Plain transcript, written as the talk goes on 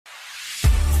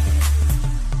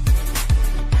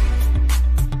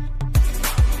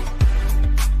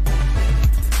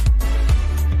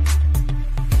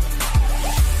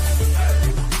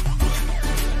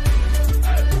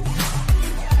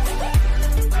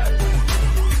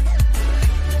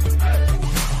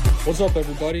What's up,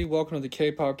 everybody? Welcome to the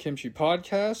K-Pop Kimchi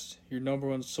Podcast, your number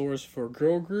one source for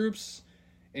girl groups.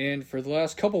 And for the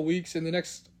last couple weeks, in the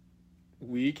next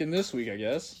week, and this week, I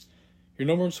guess, your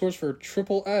number one source for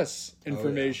Triple S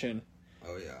information.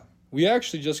 Oh, yeah. We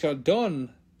actually just got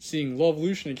done seeing Love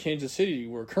Lution in Kansas City.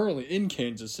 We're currently in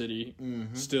Kansas City,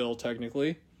 still,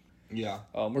 technically. Yeah.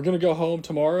 We're going to go home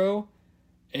tomorrow,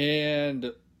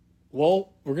 and,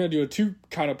 well, we're going to do a two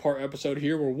kind of part episode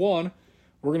here, where one,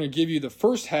 we're going to give you the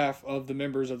first half of the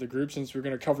members of the group, since we're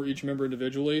going to cover each member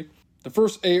individually. The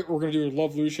first 8 we're going to do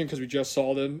Love Lution because we just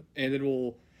saw them, and then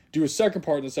we'll do a second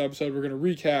part in this episode. We're going to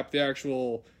recap the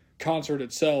actual concert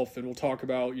itself, and we'll talk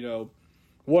about,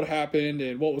 what happened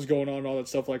and what was going on and all that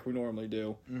stuff like we normally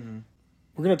do. Mm-hmm.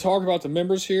 We're going to talk about the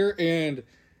members here, and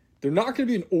they're not going to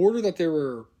be in order that they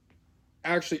were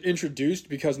actually introduced,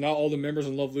 because not all the members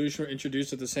in Love Lution were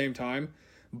introduced at the same time.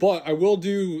 But I will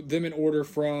do them in order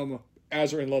from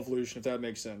as they're in Love Lution, if that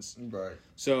makes sense. Right.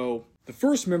 So, the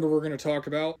first member we're going to talk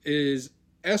about is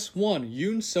S1,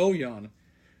 Yoon Soyeon,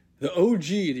 the OG,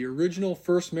 the original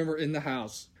first member in the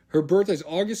HAUS. Her birthday is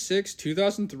August 6,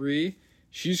 2003.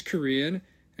 She's Korean,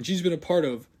 and she's been a part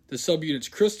of the subunits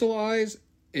Crystal Eyes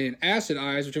and Acid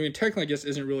Eyes, which, technically, I guess,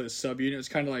 isn't really a subunit. It's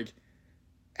kind of like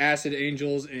Acid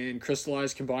Angels and Crystal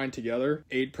Eyes combined together.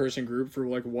 8-person group for,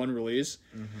 one release.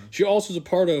 Mm-hmm. She also is a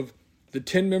part of the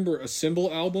 10-member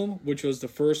Assemble album, which was the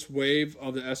first wave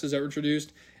of the S's that were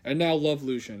introduced, and now Love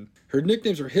Lution. Her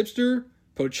nicknames are Hipster,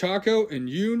 Pochako, and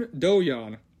Yoon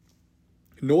Doyeon.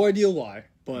 No idea why,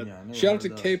 but shout out to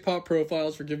K-Pop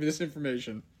Profiles for giving this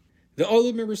information. The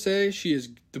other members say she is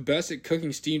the best at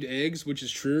cooking steamed eggs, which is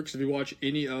true, because if you watch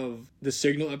any of the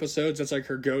Signal episodes, that's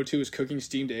her go-to is cooking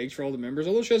steamed eggs for all the members,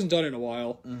 although she hasn't done it in a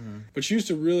while. Mm-hmm. But she used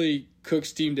to really cook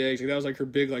steamed eggs. That was her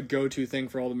big go-to thing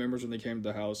for all the members when they came to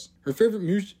the house. Her favorite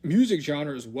music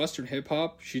genre is Western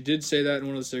hip-hop. She did say that in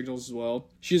one of the Signals as well.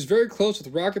 She is very close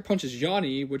with Rocket Punch's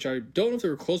Yanni, which I don't know if they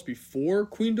were close before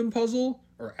Queendom Puzzle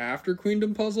or after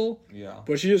Queendom Puzzle. Yeah.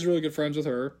 But she is really good friends with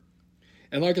her.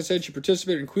 And like I said, she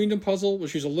participated in Queendom Puzzle, where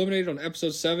she was eliminated on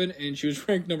episode 7, and she was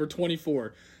ranked number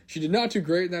 24. She did not do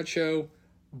great in that show,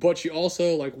 but she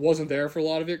also, wasn't there for a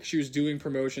lot of it, because she was doing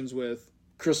promotions with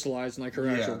Crystal Eyes and, her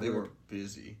actual group. Yeah, they were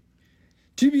busy.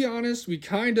 To be honest, we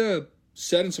kind of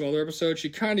said in some other episodes, she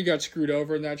kind of got screwed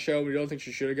over in that show. We don't think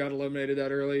she should have got eliminated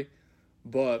that early,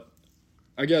 but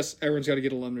I guess everyone's got to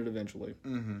get eliminated eventually.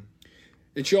 Mm-hmm.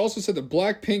 And she also said that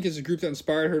Blackpink is a group that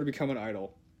inspired her to become an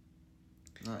idol.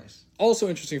 Nice. Also,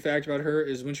 interesting fact about her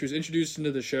is when she was introduced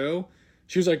into the show,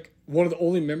 she was one of the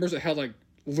only members that had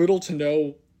little to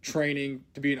no training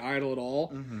to be an idol at all.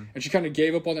 Mm-hmm. And she kind of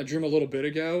gave up on that dream a little bit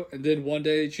ago. And then one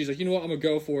day she's like, you know what, I'm going to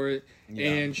go for it. Yeah.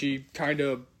 And she kind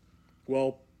of,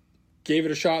 gave it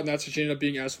a shot, and that's what she ended up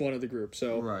being S1 of the group.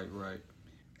 So Right.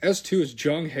 S2 is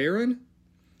Jung Haerin.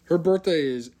 Her birthday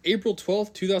is April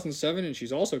 12th, 2007, and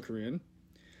she's also Korean.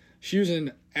 She was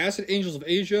in Acid Angels of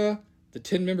Asia, the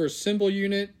 10-member Symbol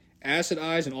Unit, Acid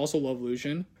Eyes, and also Love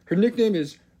Lution. Her nickname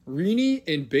is Rini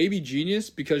and Baby Genius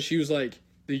because she was the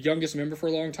youngest member for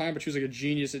a long time, but she was a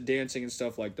genius at dancing and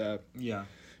stuff like that. Yeah.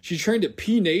 She trained at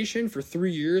P Nation for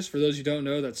 3 years. For those who don't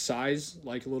know, that's Psy's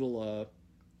little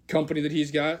company that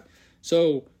he's got.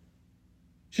 So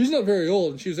she's not very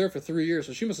old, and she was there for 3 years,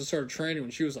 so she must have started training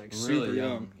when she was super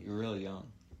young. You're really young.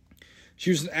 She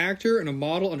was an actor and a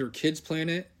model under Kids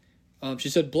Planet. She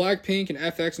said Blackpink and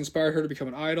FX inspired her to become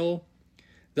an idol.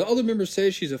 The other members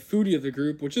say she's a foodie of the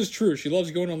group, which is true. She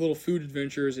loves going on little food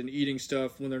adventures and eating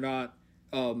stuff when they're not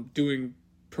doing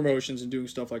promotions and doing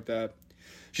stuff like that.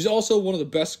 She's also one of the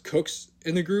best cooks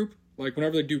in the group.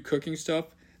 Whenever they do cooking stuff,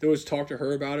 they always talk to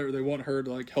her about it, or they want her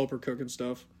to help her cook and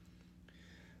stuff.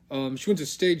 She went to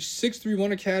Stage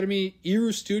 631 Academy,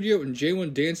 Iru Studio, and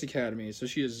J1 Dance Academy. So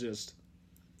she is just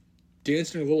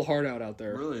dancing her little heart out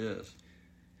there. It really is.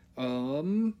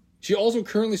 She also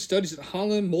currently studies at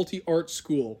Hanlin Multi-Art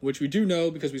School, which we do know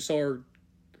because we saw her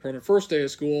on her first day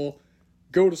of school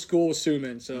go to school with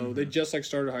Sumin. So they just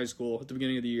started high school at the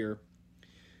beginning of the year.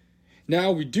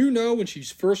 Now, we do know when she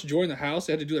first joined the house,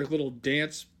 they had to do little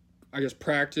dance,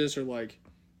 practice or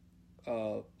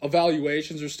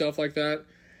evaluations or stuff like that.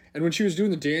 And when she was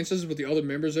doing the dances with the other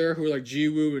members there, who were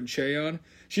Jiwoo and Cheon,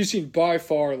 she seemed by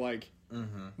far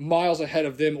miles ahead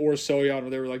of them or Soyeon, where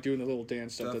they were doing the little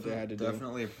dance stuff that they had to do.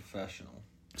 Definitely a professional.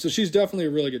 So she's definitely a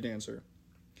really good dancer.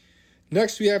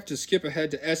 Next, we have to skip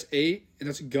ahead to S8, and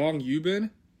that's Gong Yubin.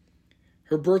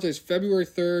 Her birthday is February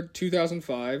 3rd,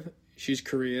 2005. She's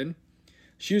Korean.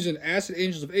 She was in Acid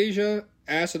Angels of Asia,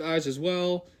 Acid Eyes as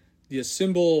well, the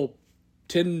Assemble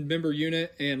 10-member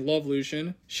unit, and Love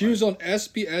Lution. She was on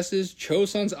SBS's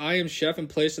Chosun's I Am Chef and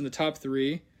placed in the top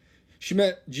 3. She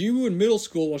met Jiwoo in middle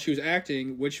school while she was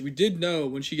acting, which we did know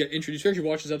when she got introduced. We actually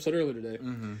watched this episode earlier today.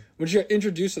 Mm-hmm. When she got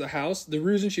introduced to the house, the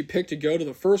reason she picked to go to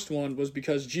the first one was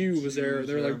because Jiwoo was there.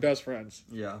 They were like best friends.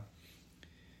 Yeah.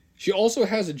 She also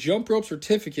has a jump rope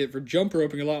certificate for jump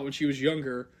roping a lot when she was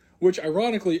younger, which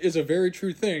ironically is a very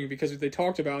true thing because they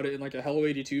talked about it in like a Hello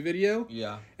 82 video.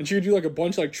 Yeah. And she would do like a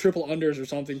bunch of like triple unders or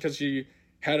something because she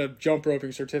had a jump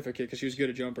roping certificate because she was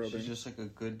good at jump roping. She's just like a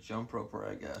good jump roper,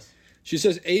 I guess. She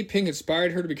says A Pink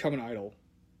inspired her to become an idol.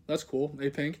 That's cool, A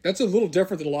Pink. That's a little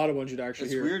different than a lot of ones you'd actually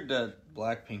hear. It's weird that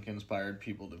Blackpink inspired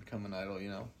people to become an idol,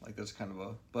 you know? Like, that's kind of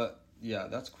a... But, yeah,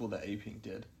 that's cool that A Pink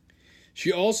did.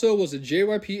 She also was a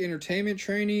JYP Entertainment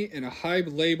trainee and a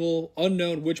HYBE label,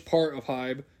 unknown which part of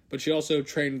HYBE, but she also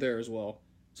trained there as well.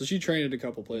 So she trained in a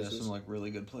couple places. Yeah, some, like, really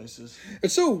good places.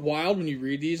 It's so wild when you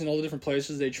read these and all the different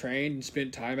places they trained and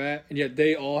spent time at, and yet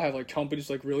they all have, like, companies,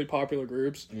 like, really popular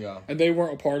groups. Yeah. And they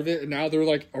weren't a part of it, and now they're,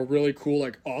 like, a really cool,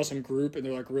 like, awesome group, and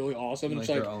they're, like, really awesome. And Like, it's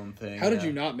like, their own thing. how did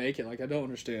you not make it? Like, I don't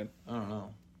understand. I don't know.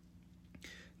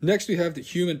 Next, we have the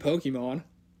human Pokemon,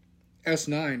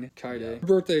 S9, Kaide. Yeah. Her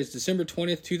birthday is December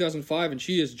 20th, 2005, and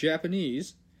she is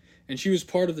Japanese. And she was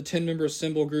part of the 10-member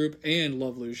Symbol group and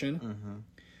Love Lucian. Mm-hmm.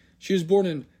 She was born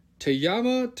in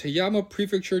Tayama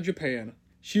Prefecture, Japan.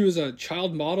 She was a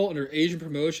child model under Asian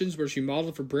promotions where she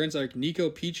modeled for brands like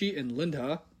Nico Peachy and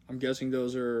Linda. I'm guessing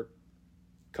those are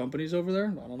companies over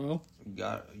there? I don't know.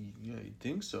 Yeah, you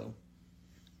think so.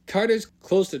 Kaide's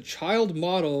close to child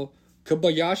model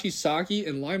Kobayashi Saki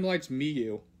and Limelight's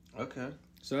Miyu. Okay.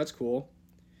 So that's cool.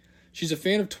 She's a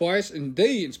fan of Twice, and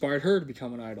they inspired her to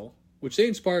become an idol, which they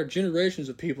inspired generations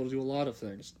of people to do a lot of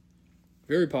things.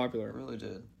 Very popular. It really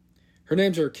did. Her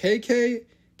names are KK,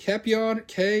 Kapyeon,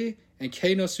 K, and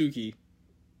Keinosuke.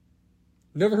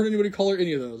 Never heard anybody call her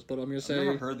any of those, but I'm going to say... I've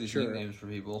never heard these sure. nicknames for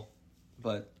people,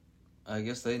 but I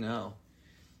guess they know.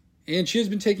 And she has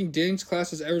been taking dance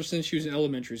classes ever since she was in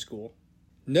elementary school.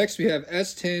 Next, we have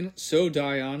S10, So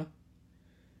Daeon.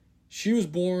 She was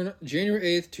born January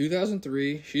 8th,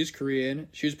 2003. She's Korean.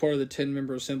 She was part of the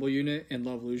 10-member Symbol unit in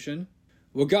Love Lucian.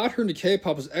 What got her into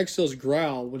K-pop was EXO's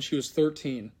Growl when she was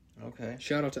 13. Okay.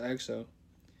 Shout out to EXO.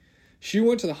 She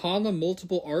went to the Hanla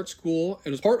Multiple Art School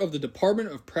and was part of the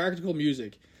Department of Practical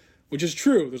Music, which is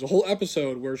true. There's a whole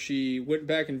episode where she went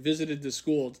back and visited the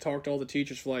school to talk to all the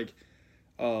teachers for like,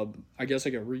 I guess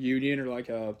like a reunion or like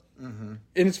a... Mm-hmm.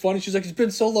 And it's funny, she's like, it's been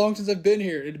so long since I've been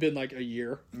here. It had been like a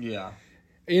year. Yeah.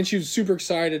 And she was super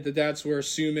excited that that's where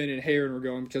Sumin and Haerin were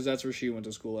going because that's where she went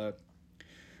to school at.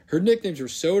 Her nicknames were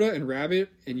Soda and Rabbit,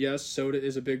 and yes, Soda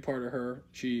is a big part of her.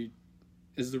 She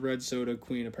is the red soda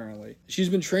queen, apparently. She's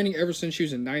been training ever since she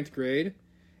was in 9th grade,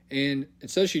 and it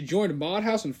says she joined Mod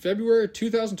House in February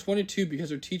 2022 because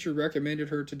her teacher recommended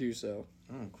her to do so.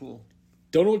 Oh, cool.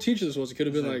 Don't know what teacher this was. It could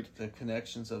have been like... The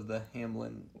connections of the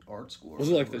Hamlin Art School. Was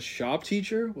it like the shop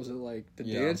teacher? Was it like the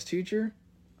dance teacher?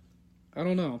 I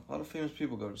don't know. A lot of famous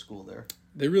people go to school there.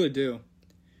 They really do.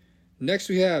 Next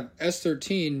we have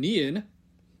S13, Nian.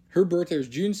 Her birthday was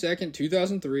June 2nd,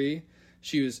 2003.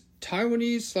 She was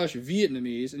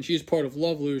Taiwanese/Vietnamese, and she is part of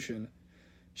Love Lucian.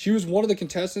 She was one of the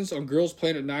contestants on Girls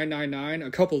Planet 999.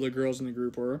 A couple of the girls in the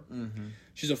group were. Mm-hmm.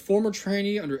 She's a former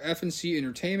trainee under FNC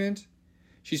Entertainment.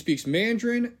 She speaks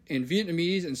Mandarin and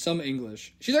Vietnamese and some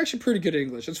English. She's actually pretty good at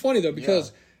English. It's funny, though,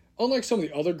 because unlike some of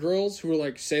the other girls who are,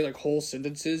 like, say, like, whole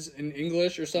sentences in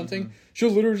English or something,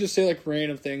 she'll literally just say, like,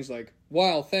 random things like,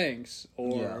 wow, thanks,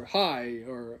 or hi,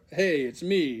 or hey, it's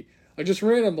me. Like, just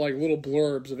random, like, little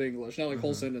blurbs of English, not, like,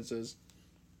 whole sentences.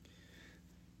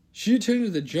 She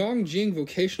attended the Zhongjing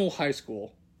Vocational High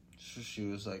School. So she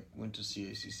was, like, went to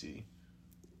CACC.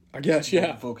 I guess,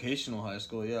 yeah. Vocational high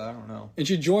school, yeah, I don't know. And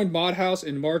she joined Mod House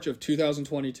in March of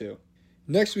 2022.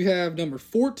 Next, we have number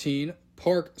 14,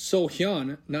 Park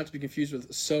So-hyun, not to be confused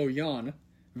with So-yeon.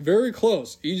 Very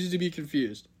close, easy to be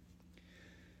confused.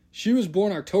 She was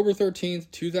born October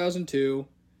 13th, 2002.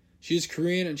 She's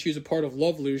Korean, and she's a part of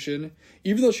Love Lucian.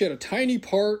 Even though she had a tiny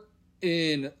part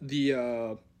in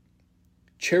the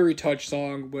Cherry Touch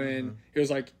song when it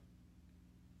was like,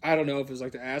 I don't know if it was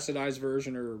like the acidized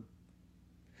version or...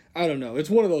 I don't know. It's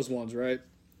one of those ones, right?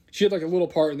 She had like a little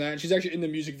part in that, and she's actually in the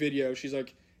music video. She's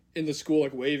like in the school,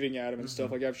 like waving at him and stuff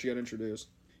like after she got introduced.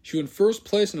 She won first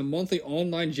place in a monthly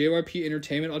online JYP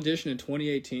Entertainment audition in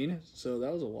 2018, so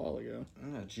that was a while ago.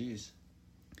 Oh, jeez.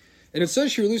 And it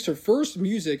says she released her first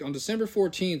music on December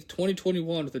 14th,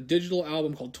 2021 with a digital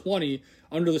album called 20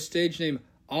 under the stage name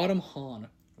Autumn Han.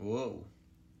 Whoa.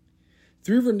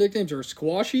 3 of her nicknames are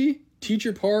Squashy,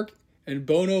 Teacher Park, and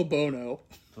Bono Bono.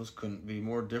 Those couldn't be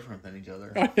more different than each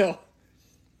other. I know.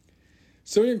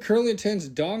 So-hyun currently attends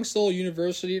Dongseol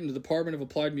University in the Department of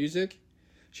Applied Music.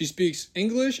 She speaks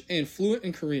English and fluent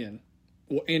in Korean.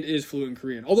 Well, and is fluent in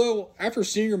Korean. Although, after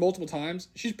seeing her multiple times,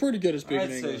 she's pretty good at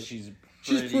speaking English. She's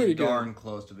pretty darn good.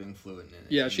 close to being fluent in it.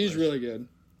 Yeah, she's really good.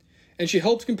 And she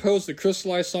helped compose the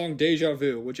crystallized song Deja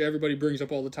Vu, which everybody brings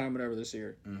up all the time whenever they see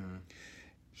her. Mm-hmm.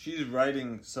 She's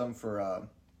writing some for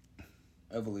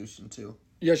Evolution, too.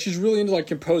 Yeah, she's really into, like,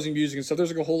 composing music and stuff.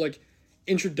 There's, like, a whole, like,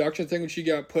 introduction thing when she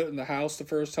got put in the house the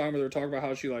first time where they were talking about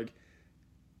how she, like,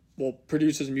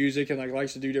 produces music and, like,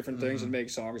 likes to do different things and make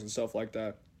songs and stuff like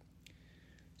that.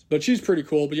 But she's pretty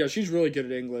cool. But, yeah, she's really good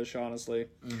at English, honestly.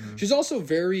 Mm-hmm. She's also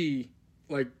very,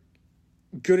 like,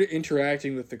 good at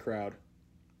interacting with the crowd.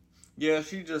 Yeah,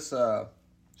 she just,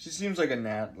 she seems like a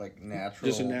natural.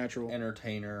 Just a natural.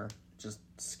 Entertainer, just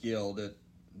skilled at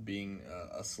being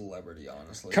a celebrity,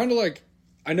 honestly. Kind of like,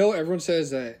 I know everyone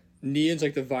says that Nian's,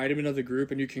 like, the vitamin of the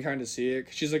group, and you can kind of see it.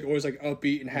 'Cause she's, like, always, like,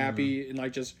 upbeat and happy and,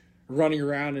 like, just running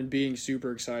around and being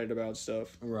super excited about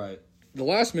stuff. Right. The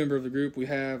last member of the group, we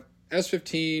have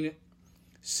S15,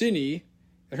 Cindy,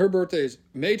 and her birthday is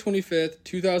May 25th,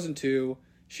 2002.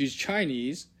 She's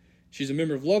Chinese. She's a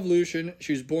member of Lovelution.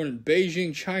 She was born in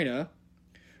Beijing, China.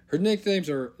 Her nicknames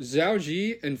are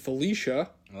Zhaoji and Felicia.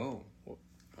 Oh,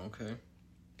 okay.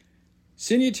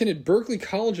 Cindy attended Berklee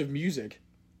College of Music.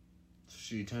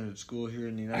 She attended school here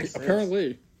in the United States?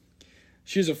 Apparently.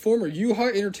 She is a former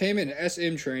UHA Entertainment and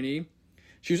SM trainee.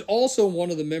 She was also one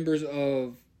of the members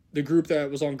of the group that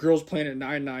was on Girls Planet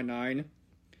 999.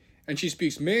 And she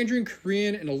speaks Mandarin,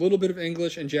 Korean, and a little bit of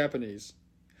English and Japanese.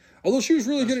 Although she was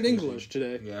really good at English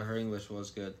today. Yeah, her English was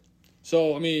good.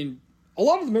 So, I mean, a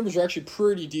lot of the members are actually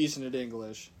pretty decent at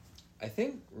English. I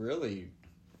think, really,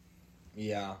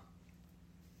 yeah.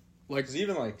 Like, 'cause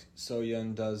even, like,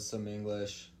 So-Yun does some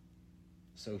English.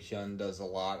 So-Hyun does a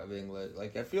lot of English.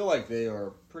 Like, I feel like they are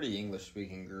a pretty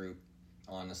English-speaking group,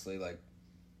 honestly. Like,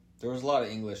 there was a lot of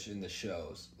English in the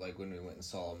shows, like, when we went and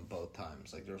saw them both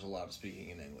times. Like, there was a lot of speaking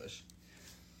in English.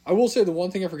 I will say the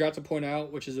one thing I forgot to point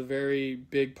out, which is a very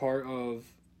big part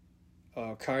of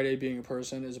Kaede being a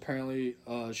person, is apparently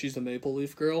she's the Maple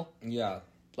Leaf Girl. Yeah.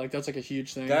 Like, that's, like, a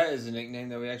huge thing. That is a nickname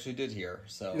that we actually did hear,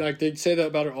 so... Like, they say that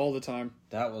about her all the time.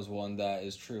 That was one that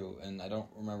is true, and I don't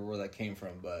remember where that came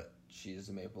from, but she is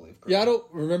the Maple Leaf Girl. Yeah, I don't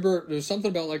remember. There's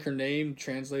something about, like, her name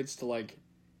translates to, like...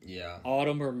 Yeah.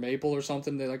 Autumn or Maple or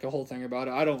something. They, like, a whole thing about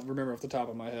it. I don't remember off the top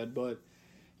of my head, but...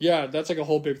 Yeah, that's, like, a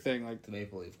whole big thing. Like, the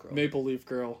Maple Leaf Girl. Maple Leaf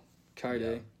Girl.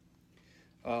 Kaede.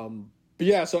 Yeah. But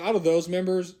yeah, so out of those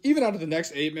members, even out of the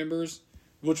next 8 members,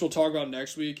 which we'll talk about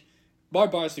next week, my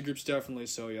bias to the group's definitely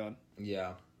So-Yeon.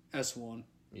 Yeah. S1.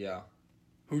 Yeah.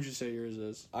 Who'd you say yours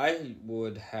is? I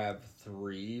would have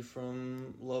 3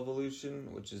 from Lovelution,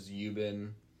 which is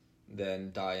Yubin,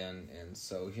 then Daeun, and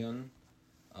Sohyun.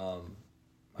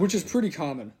 Which is pretty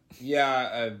common.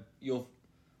 Yeah, you'll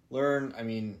learn, I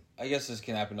mean, I guess this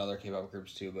can happen to other K-pop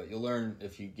groups too, but you'll learn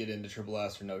if you get into Triple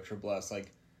S or no Triple S,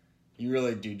 like, you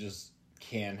really do just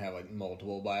can have, like,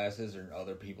 multiple biases or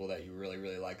other people that you really,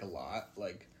 really like a lot.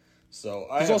 Like, so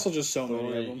There's also just so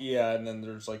many of them. Yeah, and then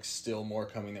there's, like, still more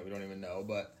coming that we don't even know,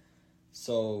 but,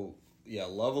 so, yeah,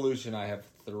 Lovelution I have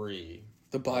 3.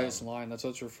 The bias line, that's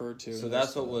what it's referred to. So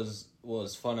that's what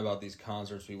was fun about these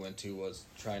concerts we went to, was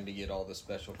trying to get all the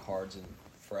special cards in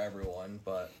for everyone,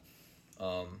 but,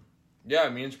 yeah, I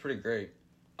mean, it's pretty great.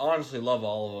 Honestly, love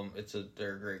all of them.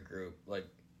 They're a great group. Like,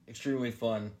 extremely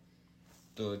fun.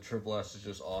 The Triple S is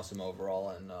just awesome overall,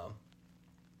 and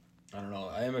I don't know.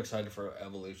 I am excited for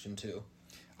Evolution too.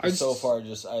 So far,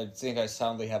 I think I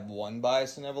soundly have one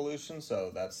bias in Evolution,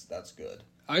 so that's good.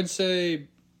 I'd say,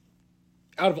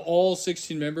 out of all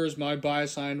 16 members, my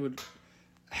bias line would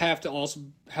have to also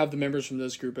have the members from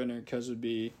this group in it, because it would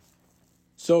be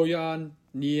So-Yeon,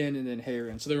 Nian, and then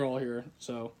Haerin. So they're all here.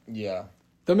 So yeah,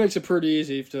 that makes it pretty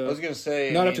easy to. I was gonna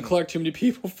say have to collect too many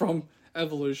people from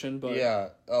Evolution, but yeah,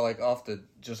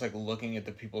 just looking at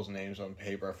the people's names on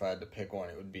paper, if I had to pick one,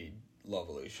 it would be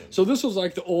Lovelution. So this was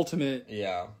like the ultimate,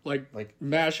 like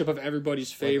mashup of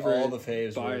everybody's favorite. Like all the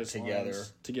faves were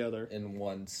together in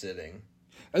one sitting.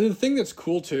 And the thing that's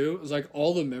cool too is, like,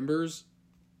 all the members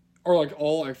are, like,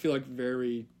 all, I feel like,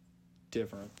 very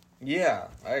different. Yeah,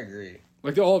 I agree.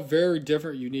 Like, they all have very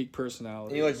different, unique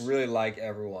personalities. And you, like, really like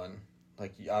everyone.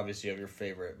 Like, obviously you have your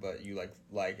favorite, but you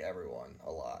like everyone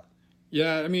a lot.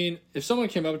 Yeah, I mean, if someone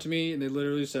came up to me and they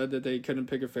literally said that they couldn't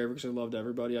pick a favorite because they loved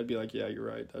everybody, I'd be like, yeah, you're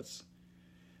right. That's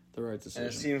the right decision.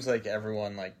 And it seems like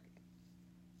everyone, like,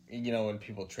 you know, when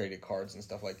people traded cards and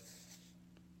stuff, like,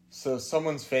 so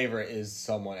someone's favorite is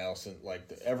someone else, and, like,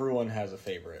 everyone has a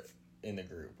favorite in the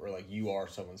group, or, like, you are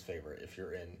someone's favorite if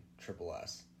you're in Triple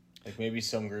S. Like, maybe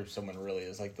some groups someone really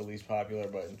is, like, the least popular,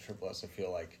 but in Triple S I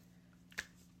feel like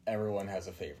everyone has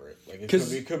a favorite. Like,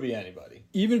 it could be anybody.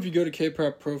 Even if you go to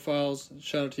K-pop profiles,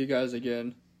 shout out to you guys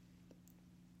again,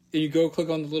 and you go click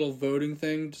on the little voting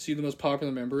thing to see the most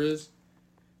popular member is,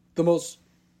 the most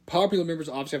popular members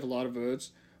obviously have a lot of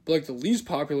votes, but like the least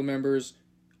popular members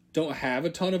don't have a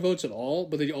ton of votes at all,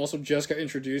 but they also just got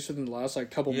introduced within the last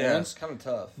like couple months. Yeah, it's kind of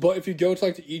tough. But if you go to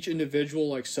like to each individual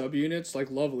like subunits, like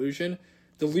Lovolution,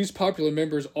 the least popular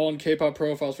members on K-pop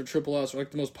profiles for Triple S are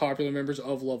like the most popular members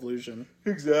of Lovolution.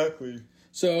 Exactly.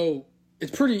 So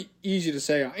it's pretty easy to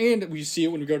say, and we see it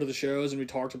when we go to the shows and we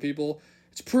talk to people.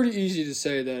 It's pretty easy to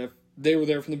say that if they were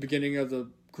there from the beginning of the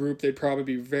group, they'd probably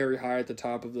be very high at the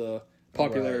top of the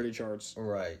popularity charts.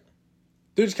 Right.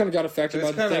 They just kind of got affected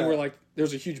by the thing where like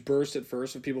there's a huge burst at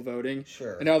first of people voting.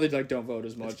 Sure. And now they like don't vote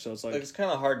as much, so it's like it's kind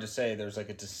of hard to say there's like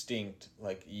a distinct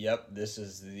like, yep, this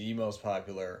is the most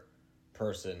popular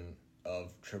person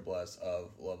of Triple S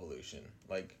of Lovolution.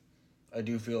 Like, I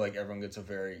do feel like everyone gets a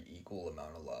very equal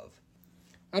amount of love.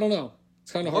 I don't know.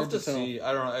 It's kind of hard to tell. See.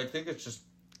 I don't know. I think it's just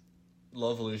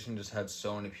Lovolution just had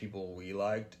so many people we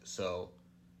liked, so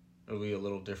it'll be a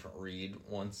little different read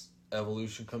once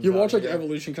Evolution comes out. You watch like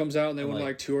Evolution comes out and they want to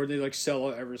like tour and they like sell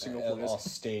out every single place. All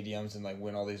stadiums and like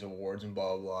win all these awards and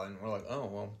blah, blah, blah. And we're like, oh,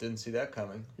 well, didn't see that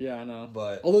coming. Yeah, I know.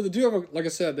 But although they do have, like I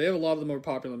said, they have a lot of the more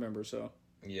popular members, so.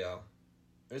 Yeah.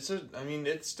 It's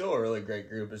still a really great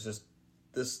group. It's just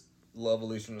this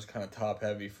Lovolution was kind of top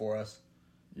heavy for us.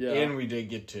 Yeah. And we did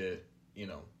get to,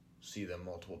 see them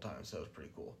multiple times, so it was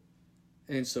pretty cool.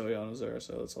 And Soyeon was there,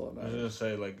 so that's all that matters. I was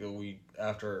going to say,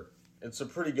 like, it's a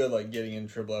pretty good, like, getting in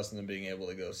Triple S and then being able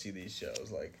to go see these shows.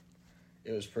 Like,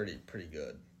 it was pretty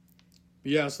good.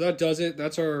 Yeah, so that does it.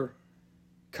 That's our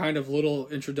kind of little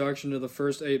introduction to the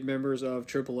first 8 members of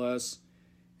Triple S.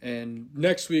 And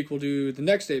next week we'll do the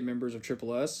next 8 members of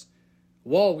Triple S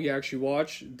while we actually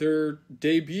watch their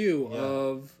debut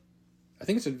of, I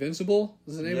think it's Invincible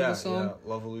is the name of the song?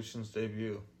 Yeah, Lovolution's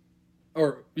debut.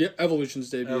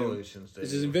 Evolution's debut.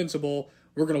 This is Invincible.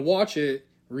 We're going to watch it,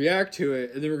 react to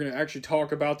it, and then we're going to actually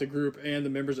talk about the group and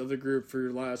the members of the group for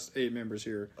your last 8 members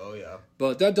here. Oh, yeah.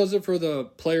 But that does it for the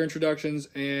player introductions,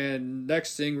 and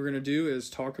next thing we're going to do is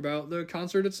talk about the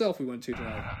concert itself we went to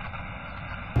tonight.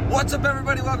 What's up,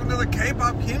 everybody? Welcome to the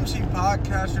K-Pop Kimchi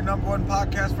Podcast, your number one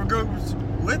podcast for groups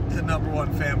with the number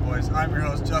one fanboys. I'm your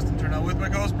host, Justin Turnell, with my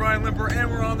co-host, Brian Limper, and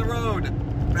we're on the road,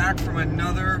 back from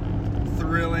another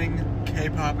thrilling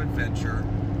K-pop adventure.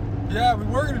 Yeah, we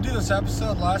were going to do this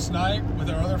episode last night with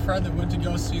our other friend that went to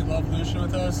go see Lovolution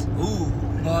with us. Ooh.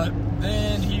 But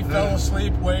then he fell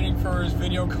asleep waiting for his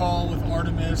video call with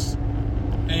Artemis,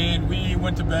 and we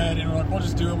went to bed, and we're like, we'll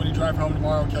just do it when you drive home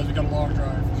tomorrow because we got a long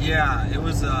drive. Yeah, it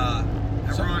was,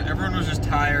 everyone was just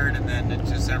tired, and then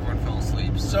everyone fell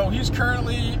asleep. So he's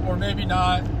currently, or maybe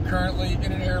not currently,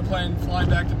 in an airplane flying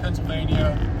back to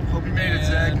Pennsylvania. Hope you made it,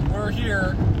 Zach. And we're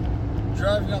here,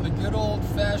 driving on the good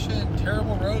old-fashioned,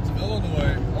 terrible roads of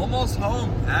Illinois. Almost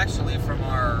home, actually, from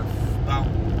our about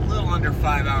a little under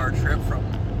 5-hour trip from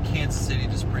Kansas City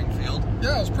to Springfield.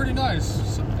 Yeah, it was pretty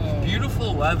nice.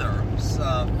 Beautiful weather.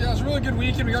 Yeah, it was a really good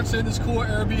weekend. We got to stay in this cool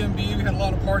Airbnb. We had a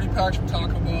lot of party packs from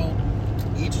Taco Bell.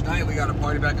 Each night we got a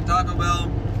party pack at Taco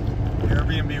Bell. The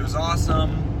Airbnb was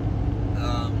awesome.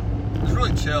 It was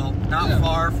really chill. Not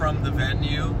far from the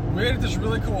venue. We ate at this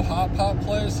really cool hot pot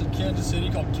place in Kansas City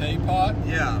called K-Pot.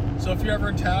 Yeah. So if you're ever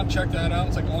in town, check that out.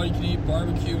 It's like all you can eat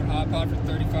barbecue and hot pot for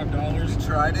 $35. We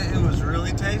tried it. It was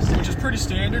really tasty. Which is pretty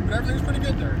standard, but everything's pretty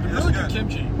good there. It's really good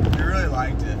kimchi. We really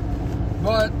liked it.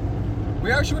 But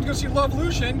we actually went to go see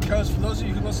Lovolution because for those of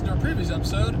you who listened to our previous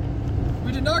episode,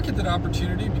 we did not get that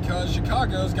opportunity because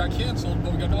Chicago's got canceled,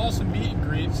 but we got an awesome meet and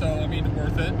greet, so I mean,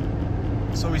 worth it.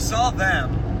 So we saw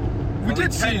them. We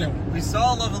did see them. We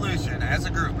saw Lovolution as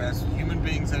a group, as human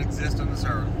beings that exist on this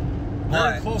earth.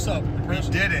 Very close up. We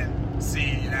didn't see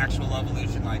an actual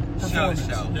Lovolution, like, show.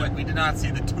 Yeah. Like, we did not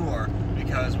see the tour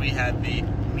because we had the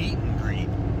meet and greet.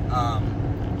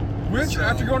 Which,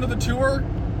 after going to the tour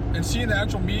and seeing the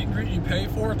actual meet and greet you pay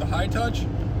for at the High Touch,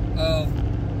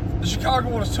 the Chicago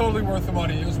one was totally worth the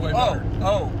money. It was way better.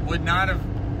 Would not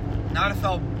have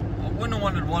felt. Wouldn't have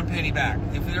wanted one penny back.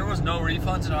 If there was no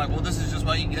refunds and I'm like, well, this is just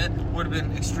what you get, would have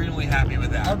been extremely happy with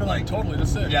that. I'd been like, totally,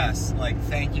 that's it. Yes, like,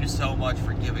 thank you so much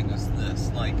for giving us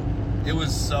this. Like, it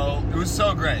was so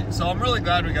great. So I'm really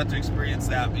glad we got to experience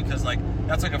that because, like,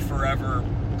 that's like a forever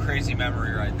crazy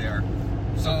memory right there.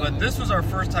 So, but this was our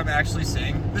first time actually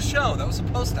seeing the show that was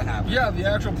supposed to happen. Yeah, the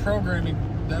actual programming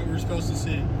that we were supposed to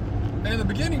see. And in the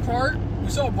beginning part, we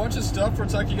saw a bunch of stuff where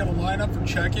it's like you got to line up for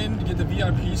check-in to get the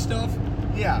VIP stuff.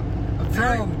 Yeah.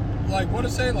 From, like, what to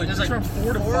say, like, it's from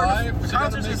 4 to 5, so you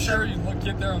got to make sure you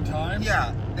get there on time.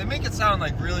 Yeah, they make it sound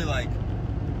like really, like,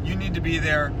 you need to be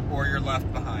there or you're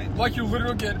left behind. Like you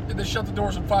literally they shut the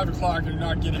doors at 5 o'clock and you're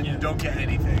not getting And you in. don't get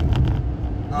anything.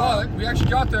 But we actually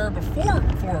got there before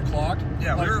 4 o'clock.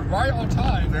 Yeah, like, we were right on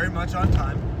time. Very much on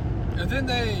time. And then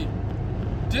they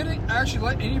didn't actually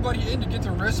let anybody in to get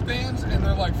their wristbands and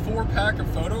their like 4-pack of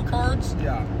photo cards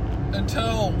Yeah.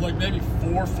 until like maybe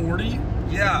 4:40.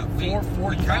 Yeah, we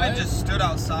 4:45. kind of just stood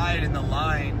outside in the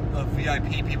line of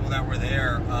VIP people that were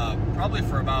there, probably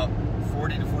for about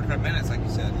 40 to 45 minutes, like you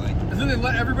said. Like, And then they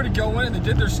let everybody go in and they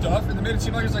did their stuff and they made it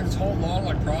seem like it was like this whole long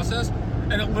like process,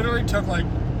 and it literally took like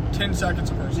 10 seconds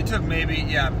a person.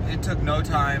 it took no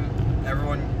time.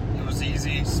 Everyone, it was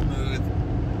easy, smooth.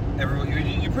 Everyone,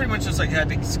 you pretty much just like had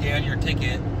to scan your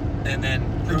ticket, and then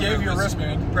They gave you a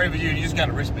wristband. Pray for you just got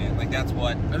a wristband. Like that's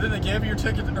what. And then they gave you your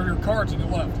ticket or your cards and you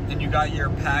left. And you got your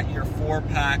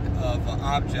 4-pack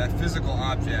of physical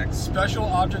objects. Special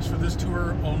objects for this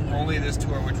tour only. Only this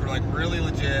tour, which were like really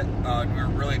legit. And we were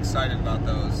really excited about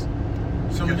those.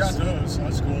 So we got those. So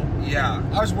that's cool. Yeah.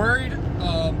 I was worried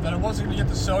that I wasn't going to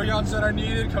get the Soyons that I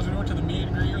needed because we went to the meet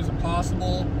and greet. It was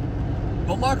impossible.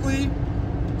 But luckily,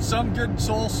 some good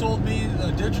soul sold me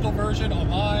the digital version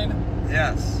online.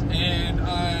 Yes. And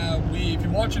if you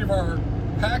watch any of our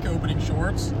pack opening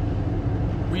shorts,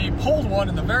 we pulled one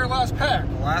in the very last pack.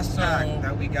 The last pack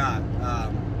that we got.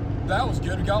 That was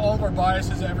good. We got all of our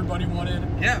biases that everybody wanted.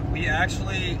 Yeah, we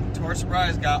actually, to our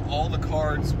surprise, got all the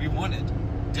cards we wanted.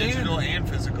 Digital and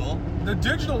physical. The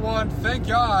digital one, thank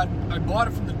God, I bought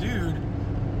it from the dude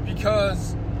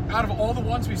because out of all the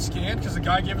ones we scanned, because the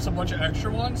guy gave us a bunch of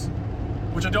extra ones,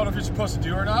 which I don't know if you're supposed to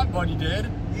do or not, but he did.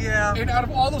 Yeah. And out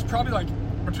of all those, probably like,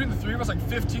 between the three of us, like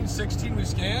 15, 16 we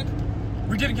scanned,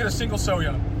 we didn't get a single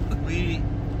Soya.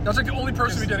 That's like the only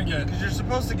person we didn't get. Because you're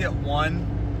supposed to get one,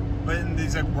 but in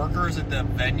these like workers at the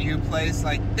venue place,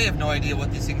 like they have no idea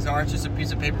what these things are. It's just a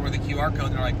piece of paper with a QR code.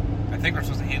 And they're like, I think we're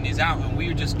supposed to hand these out. And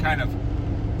we just kind of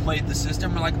played the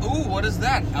system. We're like, ooh, what is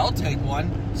that? I'll take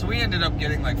one. So we ended up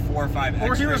getting like 4 or 5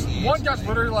 extra each. One guy's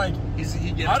literally like,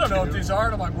 he gets I don't know 2. what these are.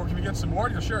 And I'm like, well, can we get some more?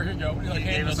 And he goes, sure, here you go. And He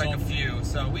gave us like a few.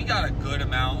 So we got a good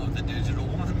amount of the digital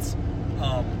ones.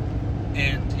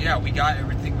 And yeah, we got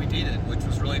everything we needed, which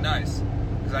was really nice.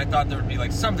 Because I thought there would be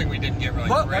like something we didn't get really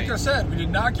But great. like I said, we did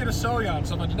not get a Soyon.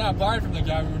 So if I did not buy it from the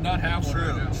guy, we would not have one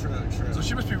right now. True. So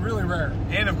she must be really rare.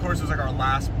 And of course, it was like our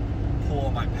last pull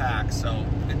of my pack, so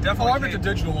it definitely. Oh, I meant the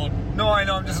digital one. No, I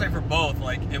know. I'm just saying for both.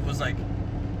 Like it was like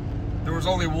there was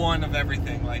only one of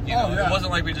everything. Like you know, yeah. It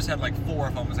wasn't like we just had like 4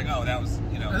 of them. It was like, oh, that was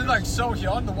And then like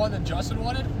Sohyun, the one that Justin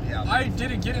wanted. Yeah. I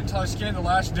didn't get it until I scanned the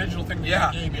last digital thing that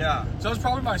Yeah, gave me. yeah. So that was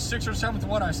probably my 6th or 7th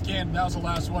one I scanned. And that was the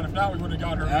last one. If not, we wouldn't have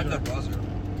got her at either. the buzzer.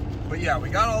 But yeah, we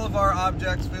got all of our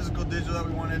objects, physical, digital that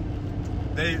we wanted.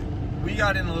 We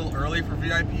got in a little early for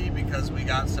VIP because we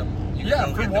got some.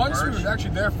 Yeah, for once we was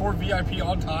actually there for VIP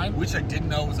on time. Which I didn't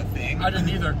know was a thing. I didn't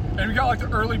either. And we got like the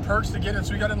early perks to get in,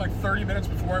 so we got in like 30 minutes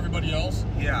before everybody else.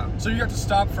 Yeah. So you got to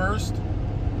stop first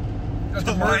at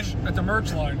the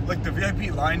merch line. Like the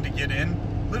VIP line to get in,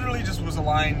 literally just was a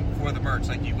line for the merch.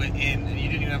 Like you went in and you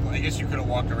didn't even have. I guess you could have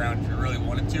walked around if you really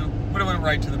wanted to, but it went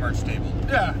right to the merch table.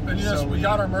 Yeah, and yes, So we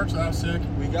got our merch. That was sick.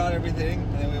 We got everything,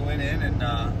 and then we went in and.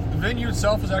 The venue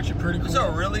itself is actually pretty cool. It's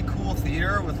a really cool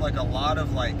theater with like a lot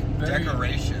of like Very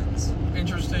decorations,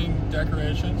 interesting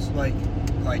decorations, like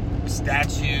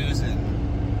statues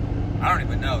and I don't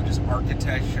even know, just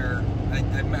architecture.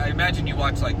 I imagine you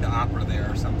watch like the opera there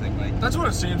or something like. That's what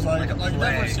it seems like. Like a It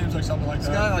definitely play. seems like something like It's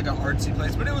that. kind of like an artsy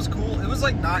place, but it was cool. It was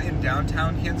like not in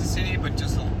downtown Kansas City, but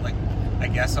just like I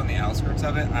guess on the outskirts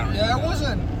of it. I don't know. Yeah, it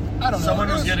wasn't. I don't know. Someone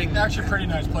It was getting- actually a pretty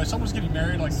nice place. Someone was getting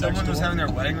married like Someone next was door. having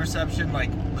their wedding reception like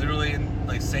literally in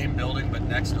like same building but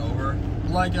next over.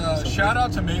 Like shout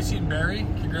out to Macy and Barry.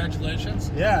 Congratulations.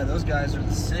 Yeah, those guys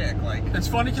are sick. Like It's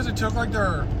funny because it took like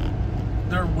their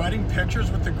wedding pictures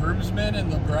with the groomsmen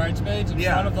and the bridesmaids in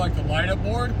front of like the light up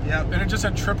board. Yep. And it just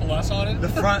had triple S on it. the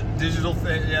front digital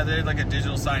thing, yeah, they had like a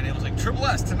digital sign. It was like Triple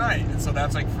S tonight, and so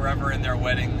that's like forever in their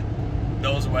wedding,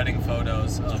 those wedding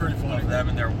photos of them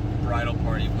and their bridal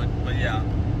party. But yeah,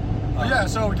 But yeah,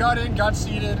 so we got in, got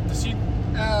seated. The seat,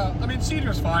 seating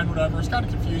was fine, whatever. It's kind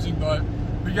of confusing, but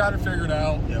we got it figured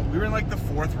out. yeah, we were in like the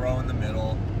 4th row in the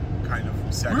middle, kind of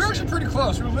section. We were actually pretty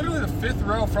close. We were literally the 5th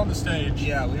row from the stage.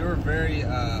 Yeah, we were very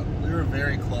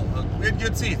close. We had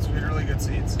good seats. We had really good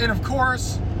seats. And of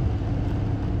course,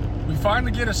 we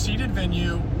finally get a seated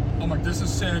venue. I'm like, this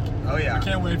is sick. Oh yeah, I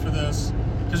can't wait for this.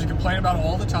 Because you complain about it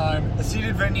all the time. a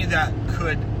seated venue that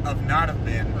could have not have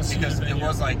been seated because it venue.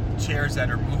 was like chairs that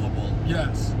are movable.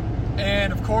 Yes.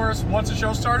 And of course, once the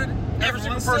show started, every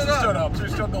Everyone single person stood stood up. up. So we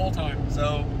stood the whole time.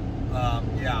 So,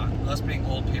 yeah, us being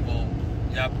old people,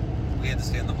 yep, we had to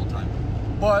stand the whole time.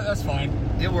 but that's fine.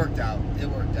 It worked out.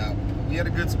 We had a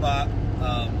good spot,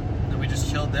 and we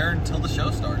just chilled there until the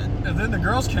show started. And then the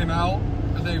girls came out,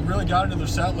 and they really got into their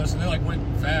set list, and they like went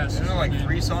fast. There were like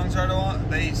 3 songs started on.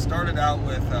 They started out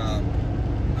with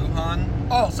Wuhan.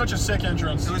 Oh, such a sick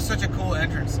entrance. It was such a cool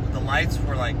entrance. The lights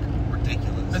were like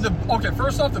ridiculous. And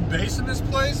first off, the bass in this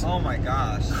place. Oh my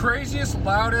gosh. Craziest,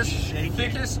 loudest,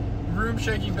 thickest room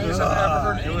shaking bass I've ever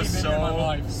heard in any video in my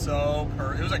life.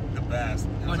 It was like the best.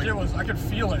 I could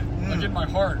feel it, like in my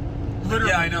heart.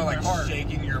 Literally, yeah, I know, in my like heart.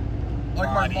 shaking your like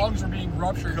body. My lungs were being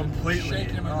ruptured completely.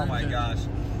 Shaking in my oh my gosh,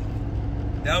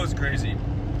 that was crazy.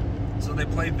 So they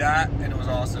played that, and it was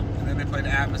awesome. And then they played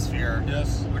Atmosphere,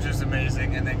 yes, which is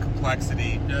amazing, and then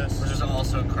Complexity, yes, which is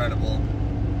also incredible.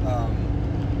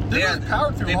 They really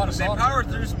powered through a lot of songs. They powered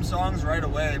through some songs right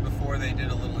away before they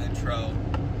did a little intro.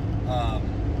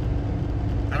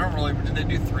 I don't really. Did they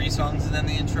do 3 songs and then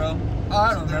the intro?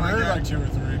 I don't remember. Maybe like 2 or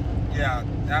 3. Yeah,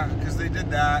 because they did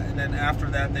that, and then after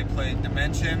that they played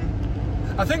Dimension.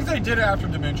 I think they did it after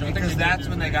Dimension. Because that's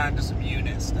when they got into some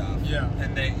unit stuff. Yeah.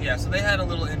 And so they had a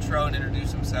little intro and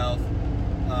introduced themselves,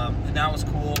 and that was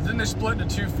cool. Then they split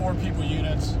into 2 4-people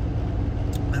units.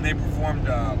 And they performed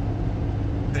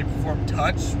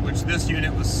Touch, which this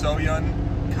unit was Soyeon,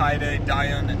 Kaede,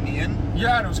 Daeun, and Neon.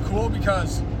 Yeah, and it was cool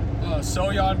because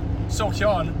Sohyun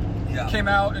came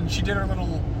out and she did her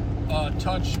little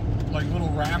touch, like little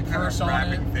rap verse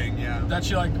on it. Thing, yeah. That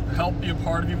she like helped be a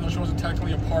part of, even though she wasn't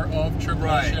technically a part of Triple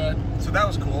S yet. So that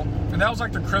was cool. And that was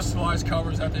like the crystallized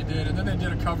covers that they did. And then they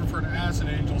did a cover for an Acid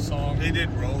Angel song. They did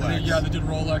Rolex. They did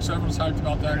Rolex. So everyone's hyped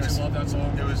about that because they love that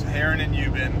song. It was Heron and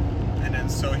Yubin, and then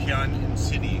Sohyun and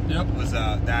City. Yep. Was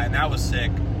that, and that was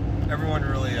sick. Everyone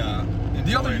really enjoyed.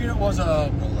 The other unit was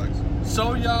Rolex.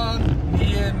 Soyeon,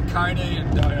 Neon, Kaede,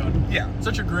 and Daeun. Yeah.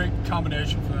 Such a great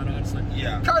combination for that, honestly.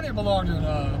 Yeah. Kaede belonged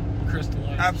in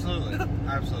Crystallized.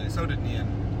 Absolutely. So did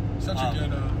Neon. Such a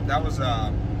good. That was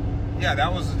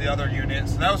that was the other unit.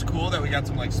 So that was cool that we got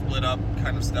some like split up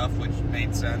kind of stuff, which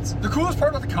made sense. The coolest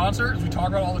part about the concert is we talk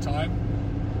about it all the time,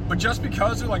 but just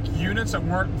because they're like units that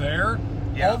weren't there,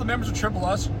 all the members of Triple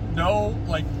S know,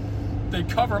 like, they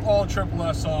cover all Triple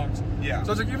S songs. Yeah.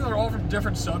 So it's like even though they're all from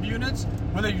different subunits,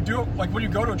 when they do it, like when you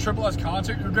go to a Triple S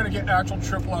concert, you're gonna get actual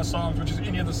Triple S songs, which is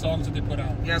any of the songs that they put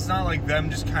out. Yeah, it's not like them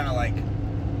just kind of like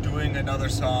doing another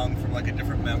song from like a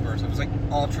different member. So it was like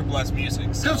all Triple S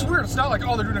music. So it's weird. It's not like,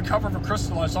 oh, they're doing a cover of a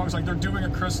Crystallized song. It's like they're doing a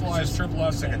Crystallized Triple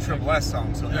S song. It's like a Triple S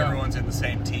song, so everyone's in the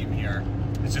same team here.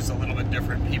 It's just a little bit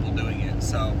different people doing it.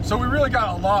 So we really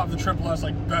got a lot of the Triple S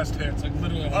like best hits, like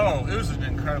literally. Oh, it was an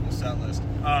incredible set list.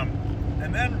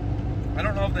 And then I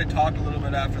don't know if they talked a little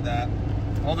bit after that.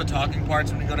 All the talking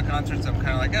parts when you go to concerts, I'm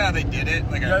kind of like, they did it.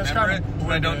 Like I remember it,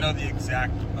 but I don't know the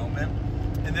exact moment.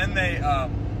 And then they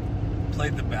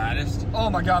played The Baddest. Oh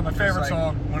my god, my favorite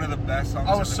song. One of the best songs.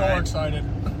 I was so excited.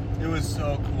 It was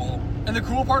so cool. And the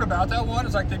cool part about that one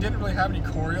is like they didn't really have any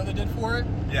choreo they did for it.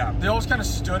 Yeah. They all just kind of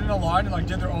stood in a line and like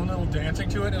did their own little dancing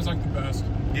to it. It was like the best.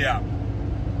 Yeah.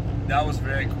 That was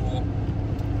very cool.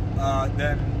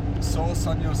 Then Seoul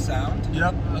Sunyo Sound.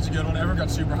 Yep, that's a good one. Everyone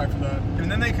got super hyped for that.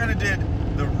 And then they kind of did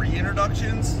the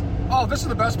reintroductions. Oh, this is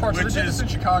the best part. So they did this in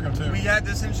Chicago too. We had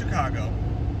this in Chicago.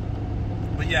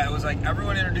 But yeah, it was like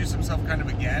everyone introduced himself kind of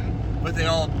again, but they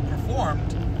all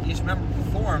performed. Each member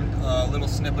performed a little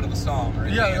snippet of a song. Or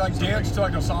they like danced to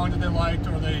like a song that they liked,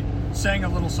 or they sang a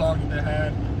little song that they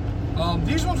had.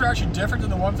 These ones were actually different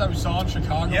than the ones that we saw in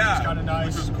Chicago, which is kind of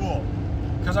nice. Which was cool.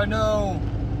 Because I know,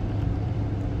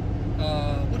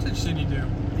 what did Cindy do?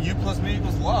 You Plus Me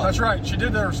Equals Love. That's right. She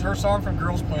did her song from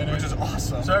Girls Planet. Which is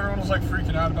awesome. So everyone was like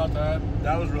freaking out about that.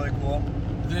 That was really cool.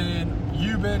 Then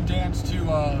Yubin danced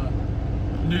to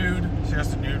Nude. She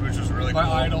danced to Nude, which was really cool.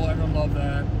 My Idol. Everyone loved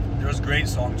that. There was great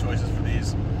song choices for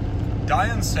these.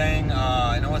 Daeun sang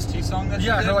an OST song that she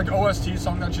did. Yeah, her like OST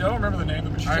song that she, I don't remember the name of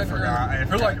it, but she said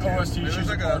her like OST. It was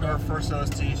like her first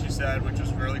OST, she said, which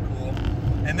was really cool.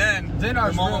 And then I the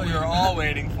was moment we were all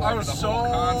waiting for the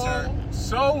whole concert.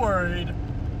 So worried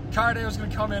Kaede was going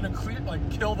to come in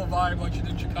and kill the vibe like she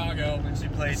did in Chicago. When she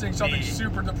played sing something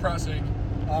super depressing.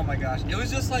 Oh my gosh. It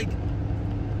was just like,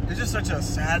 it's just such a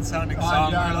sad sounding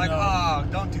song. Yeah, we were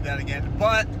like, don't do that again.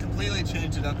 But completely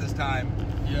changed it up this time.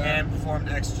 Yeah. And performed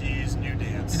XG's new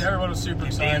dance. And everyone was super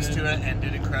excited. Danced to it and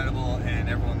did incredible, and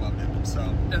everyone loved it. So.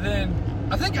 And then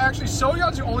I think actually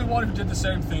Soyeon's the only one who did the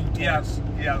same thing twice.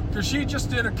 Yeah. Because she just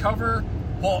did a cover,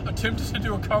 attempted to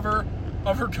do a cover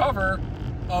of her cover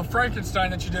of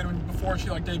Frankenstein that she did before she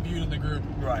debuted in the group.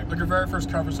 Right. Like her very first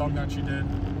cover song that she did.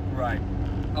 Right.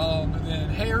 And then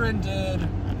Heron did.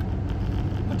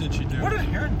 What did she do? What did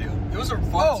Heron do? It was a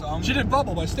fun song. She did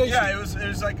Bubble by Stacey. Yeah, it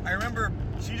was like, I remember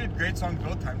she did great songs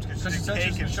both times because she Because did she said she's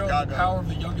Cake in going to show Chicago. the power of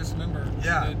the youngest member.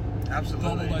 Yeah, She did absolutely.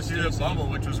 Bubble by She did a Stacey. Bubble,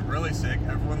 which was really sick.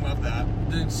 Everyone loved that.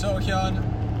 Then Sohyun,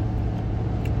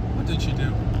 what did she do?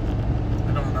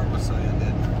 I don't remember what Soyeon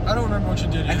did. I don't remember what she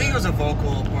did. I think it either. was more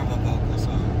of a vocal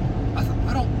song.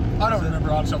 I don't remember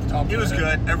honestly off the top of my It was head.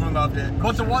 good. Everyone loved it.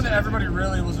 But the one that everybody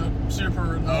really was a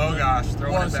super in love Oh with gosh,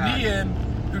 throwing was it back.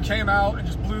 Miin, who came out and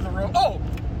just blew the road. Oh,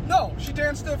 no, she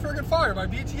danced to Friggin' Fire by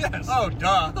BTS. Oh,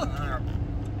 duh.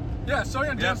 Yeah,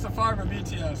 Soyeon danced to Fire by I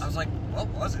BTS. was like, what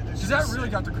was it? Because that really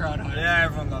got the crowd hyped. Yeah,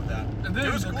 everyone loved that. And then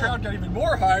it was the cool. crowd got even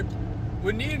more hyped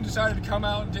when Miin decided to come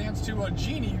out and dance to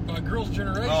Genie by Girls'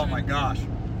 Generation. Oh my gosh.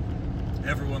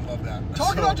 Everyone loved that.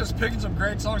 Talk about just picking some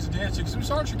great songs to dance to. Because we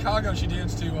saw in Chicago, she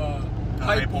danced to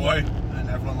Hype Boy. And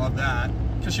everyone loved that.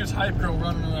 Because she was Hype Girl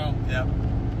running around. Yep.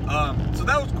 So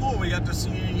that was cool. We got to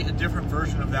see a different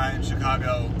version of that in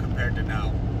Chicago compared to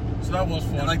now. So that was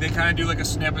fun. And like they kind of do like a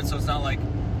snippet, so it's not like,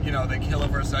 you know, they kill it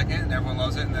for a second and everyone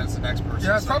loves it, and then it's the next person.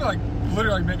 Yeah, it's probably like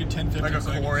literally like maybe 10, 15 like a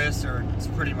seconds. chorus, or it's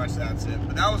pretty much that's it.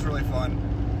 But that was really fun.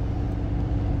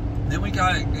 Then we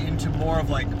got into more of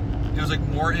like, it was like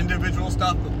more individual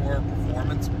stuff, but more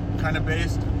performance kind of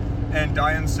based. And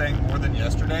Diane sang More Than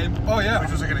Yesterday. Oh yeah,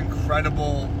 Which was like an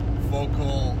incredible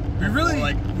vocal. we really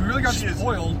got she is-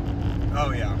 spoiled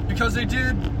Oh yeah. because they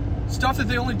did stuff that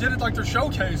they only did at like their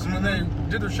showcase when they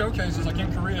did their showcases like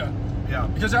in Korea. Yeah.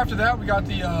 Because after that we got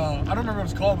the I don't remember what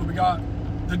it's called, but we got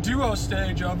the duo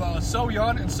stage of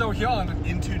Soyeon and Sohyun.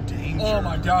 Into Danger. Oh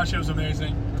my gosh, it was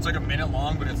amazing. It's like a minute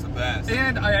long, but it's the best.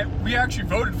 And we actually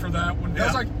voted for that when that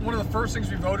was Yeah. like one of the first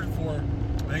things we voted for.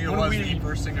 I think it when was we- the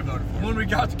first thing I voted for. When we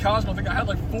got to Cosmo, I think I had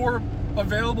like 4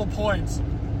 available points,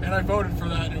 and I voted for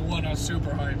that and it won. I was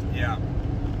super hyped. Yeah.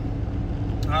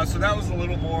 So that was a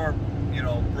little more, you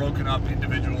know, broken up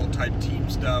individual type team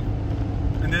stuff.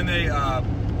 And then they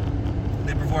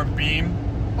performed Beam.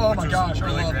 Oh which my was gosh,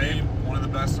 really I love great. Beam. One of the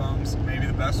best songs, maybe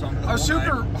the best song of the I was whole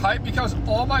super night. hyped because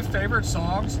all my favorite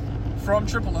songs from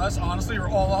Triple S, honestly, were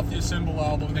all off the Assemble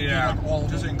album. They did, Yeah, like, all of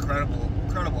just them. incredible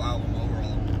album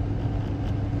overall.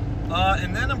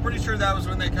 And then I'm pretty sure that was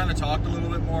when they kind of talked a little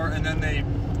bit more, and then they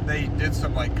did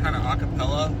some like kind of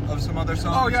acapella of some other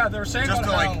songs. Oh yeah, they were saying just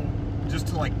about to how like just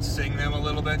to like sing them a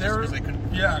little bit, they just were, because they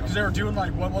couldn't. yeah, because they were doing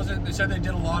like, what was it? They said they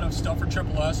did a lot of stuff for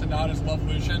Triple S and not as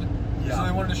Lovolution. Yeah. So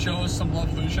they wanted to show us some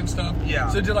Lovolution stuff. Yeah.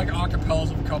 So they did like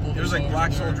acapellas of a couple of It was their like songs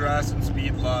Black in Soul there. Dress and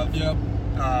Speed Love. Yep.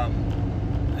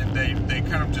 And they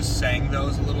kind of just sang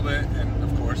those a little bit, and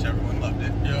of course everyone loved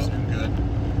it. It was good.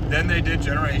 Then they did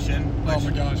Generation. Oh which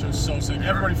my gosh, it was so sick.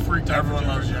 Everybody freaked out. Everyone for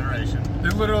loves Generation. They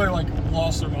literally like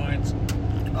lost their minds.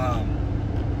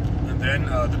 And then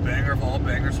the banger of all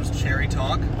bangers was Cherry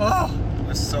Talk Oh,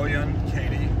 with Soyeon,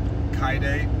 Katie,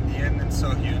 Kaide, Ian, and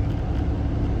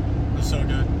Sohyun. it was so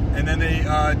good. And then they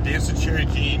danced to Cherry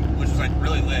Jean, which was like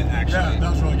really lit actually. Yeah,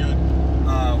 that was really good.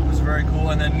 It was very cool.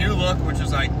 And then New Look, which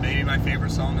was like maybe my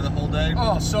favorite song of the whole day.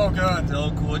 Oh, so good.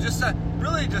 So cool. Just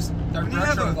really just That when you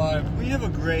have retro vibe. when you have a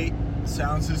great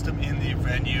sound system in the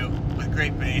venue with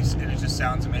great bass and it just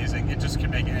sounds amazing, it just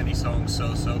can make any song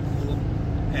so cool.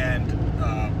 And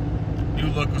New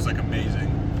Look was like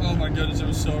amazing. Oh my goodness, it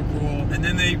was so cool. And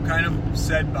then they kind of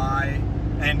said bye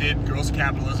and did Girls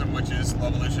Capitalism, which is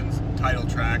Lovolution's title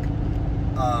track.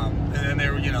 And then they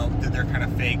were, you know, did their kind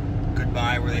of fake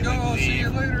goodbye where they like Oh, leave see you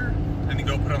later. and then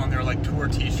go put on their like tour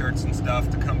t-shirts and stuff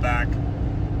to come back.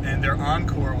 And their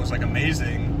encore was like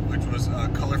amazing, which was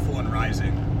Colorful and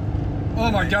Rising.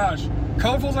 Oh my gosh.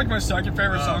 Colorful's like my second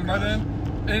favorite Oh, song by gosh. them.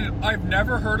 And I've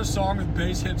never heard a song with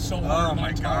bass hit so hard Oh in my my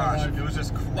entire gosh, life. it was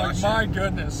just Like, crushing. my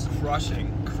goodness.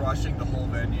 Crushing the whole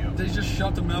venue. They just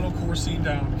shut the metalcore scene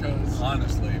down because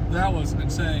Honestly. that was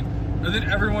insane. And then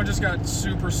everyone just got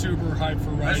super hyped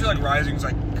for I Rising. feel like Rising's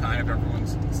like kind of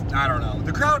everyone's. I don't know.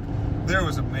 The crowd there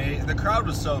was amazing. The crowd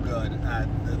was so good.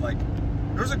 Like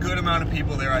there was a good amount of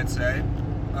people there, I'd say.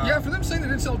 Yeah, for them saying they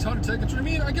didn't sell a ton of tickets, I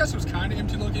mean, I guess it was kind of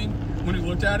empty looking when you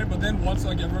looked at it, but then once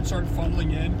like everyone started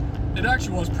funneling in, it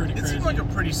actually was pretty It crazy. seemed like a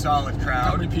pretty solid how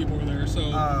crowd. many people were there,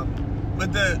 so...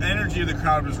 But the energy of the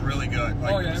crowd was really good.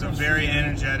 Like Oh, yeah, it was a everyone's very freaking out.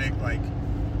 energetic,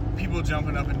 like people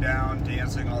jumping up and down,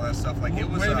 dancing, all that stuff. Like it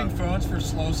was. waving phones for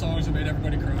slow songs that made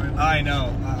everybody cry. Like, I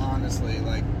know, honestly,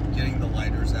 like getting the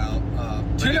lighters out.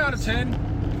 10 out of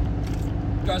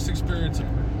 10, best experience ever.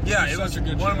 Yeah, it was such a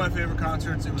good one show. of my favorite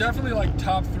concerts. It was Definitely like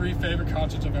top 3 favorite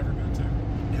concerts I've ever been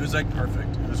to. It was like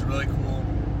perfect. It was really cool.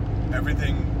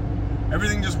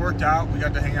 Everything just worked out. We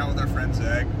got to hang out with our friend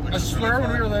Zeg. Which I was swear really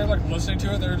when we fun. were there like listening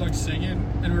to it, they were like singing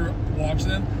and we were watching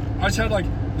them. I just had like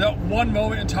that one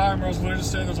moment in time where I was literally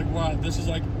just sitting there, I was like, wow, this is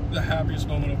like the happiest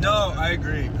moment of my No, life. I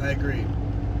agree.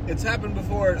 It's happened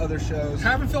before at other shows.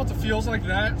 Haven't felt the feels like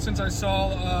that since I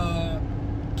saw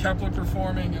Kepler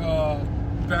performing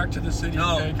Back to the City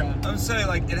No, at Daycon. I would say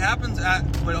like it happens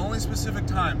but only specific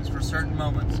times for certain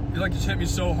moments. You like just hit me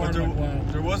so hard. There, Like, wow.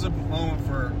 there was a moment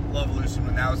for Lovolution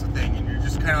when that was the thing, and you're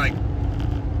just kind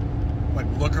of like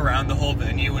look around the whole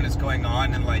venue when it's going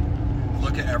on, and like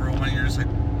look at everyone, and you're just like,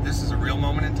 this is a real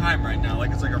moment in time right now.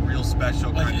 Like it's like a real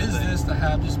special Like, kind of is thing. this the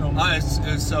happiest moment?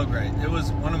 It was so great. It was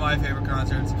one of my favorite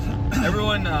concerts.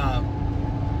 Everyone,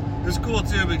 it was cool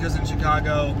too because in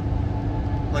Chicago,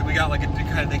 like we got like they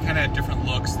kind of had different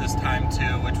looks this time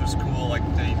too, which was cool. Like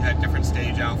they had different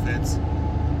stage outfits.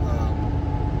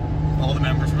 All the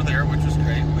members were there, which was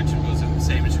great. Which was the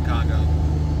same in Chicago.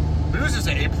 But it was just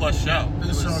an A+ show. It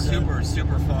was so super good.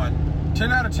 super fun.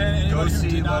 10 out of 10. Anybody who see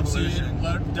did not see it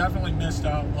Lovolution. definitely missed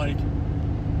out. Like,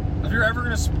 if you're ever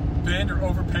going to spend or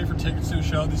overpay for tickets to a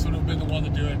show, this would have been the one to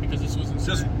do it because this was insane.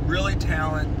 Just really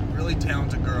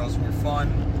talented girls who were fun.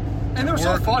 And they were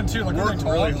so fun too. Like, worked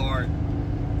really hard.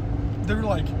 They were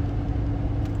like,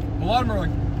 a lot of them were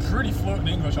like pretty fluent in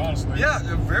English, honestly. Yeah,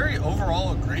 they're very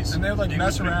overall a great. And they would like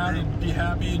English mess around group. and be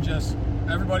happy and just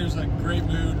everybody was like great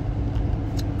mood.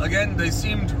 Again, they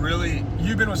seemed really.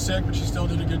 Euban was sick, but she still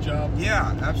did a good job.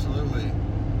 Yeah, absolutely.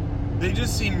 They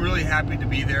just seemed really happy to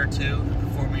be there too,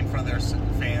 performing in front of their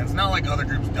fans. Not like other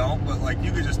groups don't, but like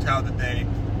you could just tell that they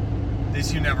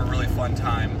seem to have a really fun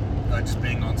time just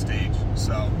being on stage.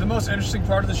 So The most interesting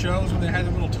part of the show was when they had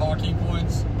the little talking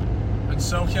points, and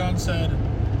Sohyun said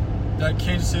that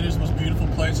Kansas City is the most beautiful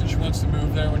place and she wants to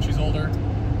move there when she's older.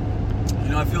 you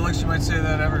know, I feel like she might say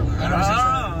that everywhere. I know she said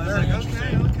that. Very It's like,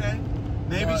 interesting. okay.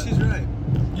 Maybe But- she's right.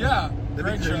 Yeah, That'd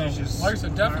great be show. crazy. She's Like I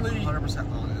said, definitely 100%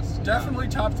 honest. Definitely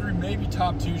top 3, maybe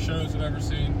top 2 shows I've ever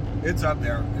seen. It's up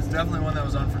there. It's definitely one that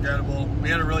was unforgettable. We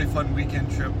had a really fun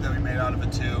weekend trip that we made out of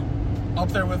it too. Up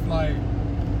there with my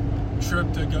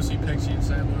trip to go see Pixie in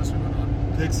St. Louis we went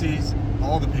on. Pixies,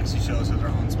 all the Pixie shows have their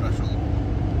own special.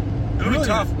 It'll Really, be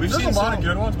tough. There's a lot of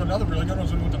good ones, but another really good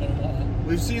ones when we went to Omaha.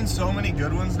 We've seen so many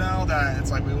good ones now that it's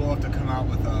like we will have to come out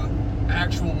with a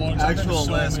Actual ones. I've been to actual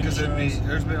so list many because shows.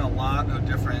 there's been a lot of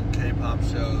different K-pop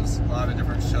shows, a lot of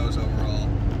different shows overall.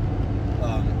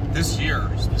 This year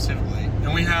specifically,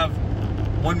 and we have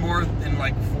one more in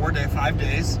like 5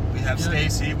 days. We have Yeah.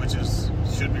 Stacy, which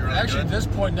should be really Actually, good. at this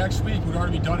point next week, we'd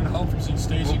already be done at home from seeing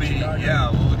Stacy in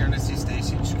Chicago. we're going to see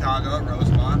Stacy in Chicago at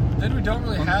Rosemont. Then we don't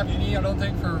really have any, I don't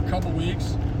think, for a couple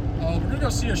weeks. We're going to go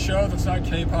see a show that's not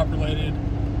K-pop related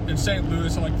in St.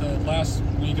 Louis in like the last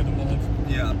week of the month.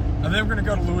 Yeah, And then we're going to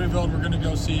go to Louisville and we're going to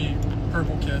go see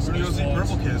Purple Kiss. we're going to go see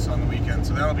Purple Kiss on the weekend,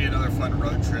 so that'll be another fun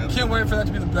road trip. Can't wait for that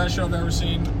to be the best show I've ever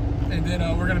seen. And then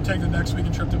we're going to take the next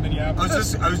weekend trip to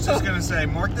Minneapolis. I was just gonna say,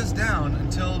 mark this down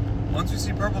until once we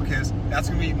see Purple Kiss. That's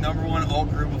gonna be #1 alt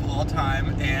group of all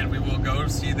time, and we will go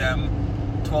see them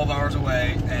 12 hours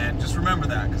away. And just remember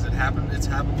that because it's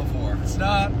happened before. It's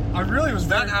not. I really was It's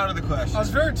not very, out of the question. I was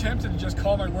very tempted to just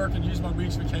call my work and use my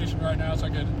week's vacation right now so I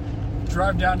could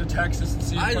drive down to Texas and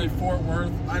see them play Fort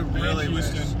Worth and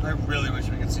Houston. I really wish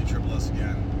we could see Triple S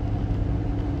again.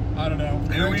 I don't know. And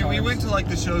Great we times. went to like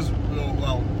the shows.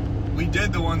 Well, we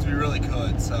did the ones we really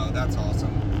could, so that's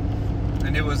awesome.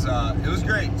 And it was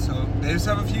great. So they just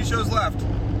have a few shows left.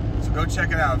 So go check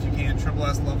it out if you can. Triple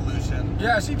S Lovolution.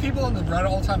 Yeah, I see people in the Reddit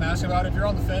all the time asking about it. If you're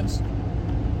on the fence,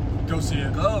 go see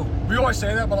it. Go. We always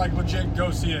say that, but like legit, go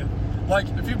see it. Like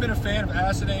if you've been a fan of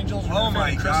Acid Angels, or Oh you've been a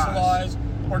fan my of gosh. Crystallize,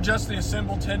 or just the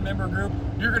assembled 10-member group,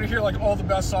 you're gonna hear like all the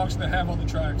best songs they have on the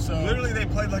track. So Literally, they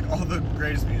played like all the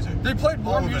greatest music. they played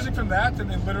more all of music it. from that than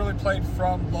they literally played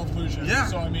from Lovolution. Yeah.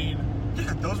 So I mean,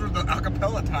 Yeah, those were the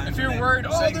acapella times. if you're when they worried,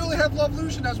 oh, sang- they only have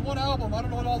Lovolution as one album, I don't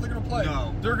know what all they're gonna play.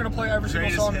 No. They're gonna play every single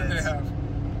Greatest song that they hits.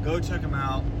 have. Go check them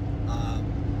out.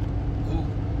 Ooh,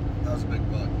 that was a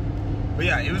big bug. But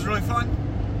yeah, it was really fun.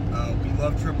 We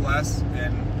love Triple S,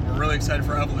 and we're really excited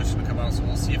for Evolution to come out. So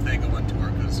we'll see if they go on tour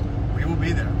because we will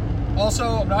be there. Also,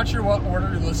 I'm not sure what order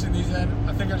you're listening these in.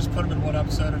 I think I just put them in one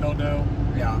episode. I don't know.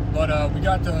 Yeah. But we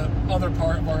got the other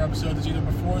part of our episode that's either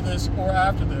before this or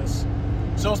after this.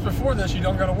 So if it's before this, you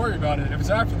don't got to worry about it. If it's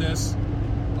after this,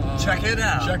 Check it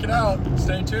out. Check it out.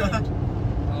 Stay tuned.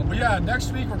 But yeah,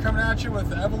 next week we're coming at you with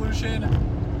the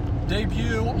Evolution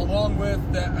debut along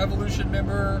with the Evolution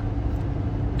member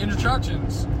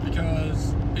introductions.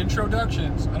 Because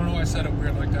introductions. I don't know why I said it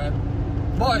weird like that.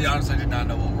 But To be honest, I did not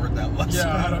know what word that was.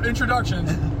 yeah, I know,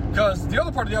 introductions. Because the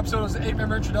other part of the episode was the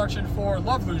 8-member introduction for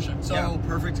Lovolution. So yeah,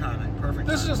 perfect timing. Perfect.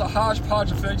 this is timing. just a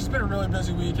hodgepodge of things. It's been a really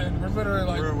busy weekend. We're literally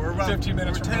like we're about 15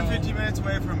 minutes We're from 10, home. 15 minutes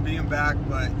away from being back,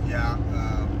 but yeah,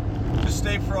 just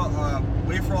wait for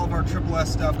all of our Triple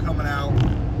S stuff coming out.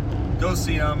 Go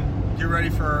see them. get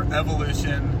ready for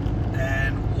Evolution,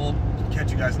 and we'll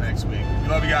catch you guys next week. We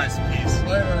love you guys. Peace.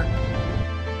 Later.